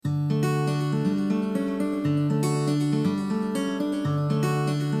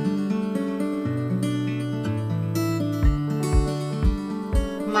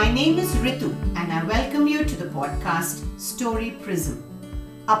My name is Ritu and I welcome you to the podcast Story Prism,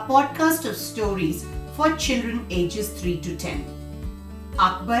 a podcast of stories for children ages 3 to 10.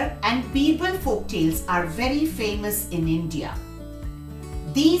 Akbar and Birbal folktales are very famous in India.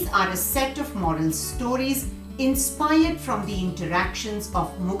 These are a set of moral stories inspired from the interactions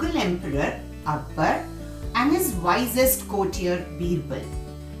of Mughal Emperor Akbar and his wisest courtier Birbal,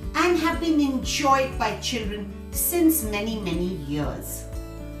 and have been enjoyed by children since many years.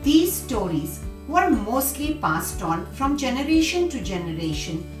 These stories were mostly passed on from generation to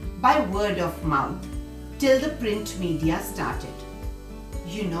generation by word of mouth till the print media started.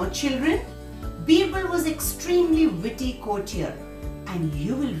 You know, children, Birbal was extremely witty courtier, and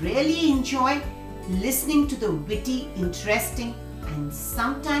you will really enjoy listening to the witty, interesting and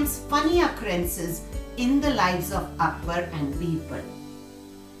sometimes funny occurrences in the lives of Akbar and Birbal.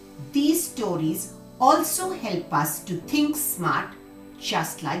 These stories also help us to think smart,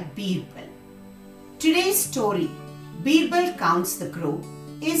 just like Birbal. Today's story, Birbal Counts the Crow,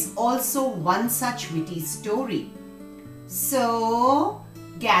 is also one such witty story. So,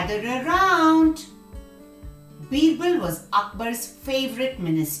 gather around. Birbal was Akbar's favorite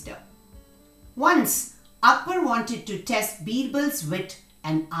minister. Once, Akbar wanted to test Birbal's wit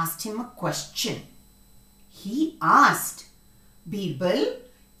and asked him a question. He asked, "Birbal,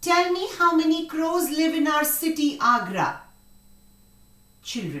 tell me how many crows live in our city, Agra."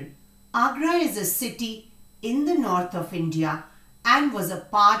 Children, Agra is a city in the north of India and was a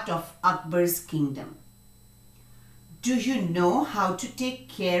part of Akbar's kingdom. Do you know how to take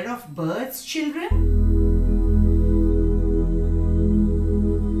care of birds, children?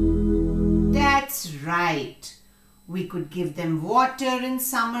 That's right. We could give them water in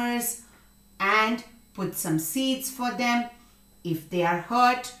summers and put some seeds for them. If they are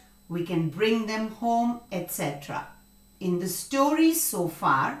hurt, we can bring them home, etc. In the story so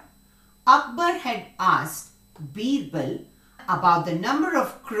far, Akbar had asked Birbal about the number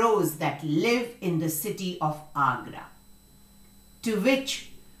of crows that live in the city of Agra. To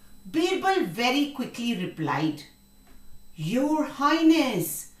which Birbal very quickly replied, "Your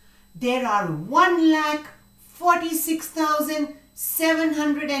Highness, there are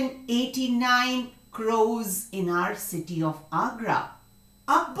 1,46,789 crows in our city of Agra."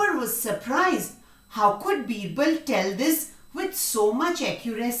 Akbar was surprised. How could Birbal tell this with so much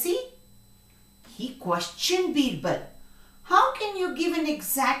accuracy? He questioned Birbal. How can you give an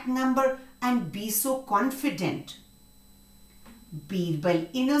exact number and be so confident? Birbal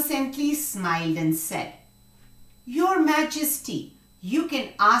innocently smiled and said, "Your Majesty, you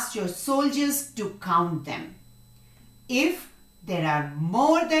can ask your soldiers to count them. If there are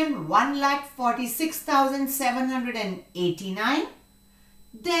more than 1,46,789,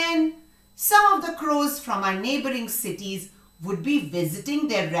 then some of the crows from our neighboring cities would be visiting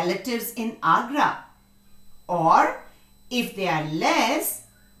their relatives in Agra. Or if they are less,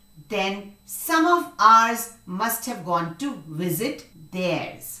 then some of ours must have gone to visit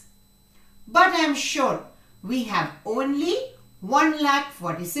theirs. But I am sure we have only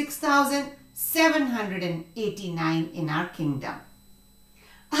 1,46,789 in our kingdom."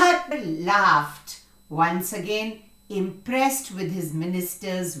 Akbar laughed, once again impressed with his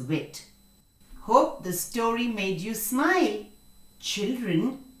minister's wit. Hope the story made you smile.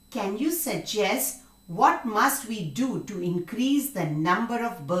 Children, can you suggest what must we do to increase the number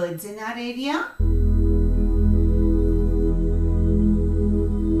of birds in our area?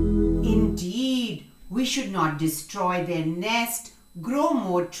 Indeed, we should not destroy their nest, grow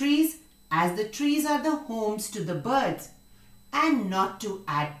more trees, as the trees are the homes to the birds, and not to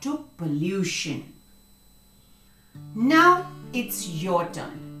add to pollution. Now it's your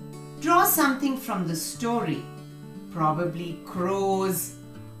turn. Draw something from the story, probably crows,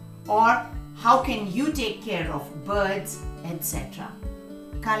 or how can you take care of birds, etc.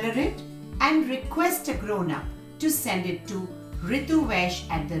 Color it and request a grown-up to send it to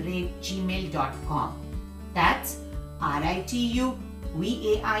rituvesh@gmail.com. That's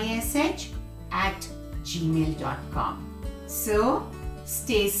RITUVAISH@gmail.com. So,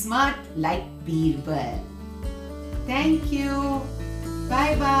 stay smart like Birbal. Thank you.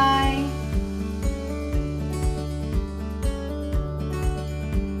 Bye-bye.